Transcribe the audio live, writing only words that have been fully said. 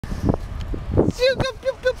Pew, pew,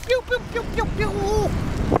 pew, pew, pew, pew, pew, pew, pew.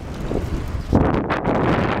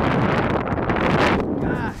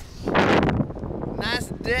 Gosh. Nice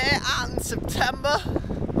day out in September.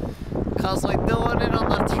 Cause we're doing it on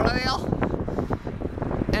the trail.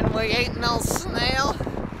 And we ate no snail.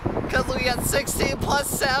 Cause we got 16 plus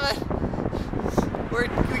 7.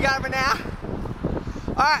 We got it now.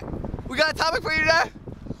 Alright, we got a topic for you today.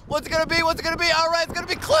 What's it gonna be? What's it gonna be? Alright, it's gonna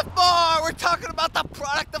be Clif Bar. We're talking about the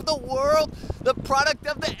product of the world, the product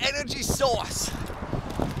of the energy source.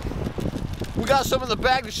 We got some in the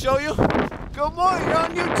bag to show you. Good morning, you're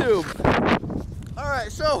on YouTube.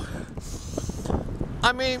 Alright, so,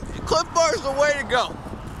 I mean, Clif Bar is the way to go.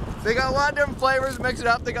 They got a lot of different flavors, mix it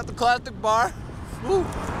up. They got the classic bar. Woo.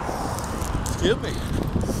 Excuse me.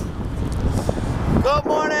 Good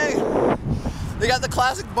morning. They got the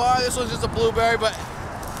classic bar. This one's just a blueberry, but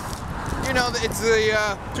you know, it's the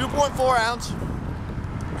 2.4 ounce.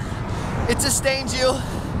 It sustains you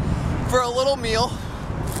for a little meal.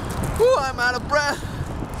 Whew, I'm out of breath.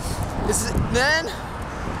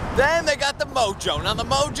 Then they got the Mojo. Now the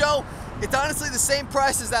Mojo, it's honestly the same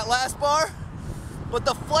price as that last bar, but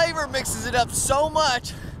the flavor mixes it up so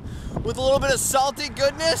much with a little bit of salty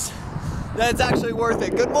goodness that it's actually worth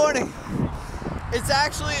it. Good morning. It's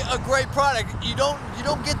actually a great product. You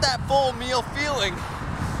don't get that full meal feeling,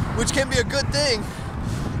 which can be a good thing,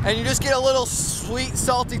 and you just get a little sweet,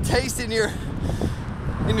 salty taste in your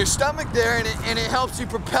stomach there, and it helps you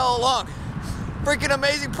propel along. Freaking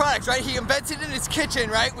amazing products, right? He invents it in his kitchen,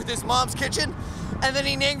 right, with his mom's kitchen, and then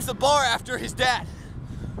he names the bar after his dad.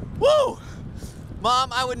 Woo!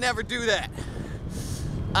 Mom, I would never do that.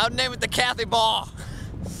 I would name it the Kathy Bar.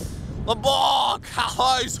 The bar,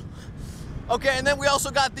 guys. Okay, and then we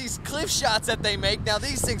also got these Clif shots that they make. Now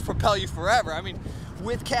these things propel you forever. I mean,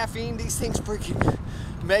 with caffeine, these things freaking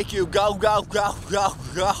make you go, go, go, go,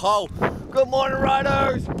 go. Good morning,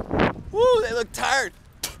 riders. Woo, they look tired.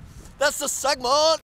 That's the segment.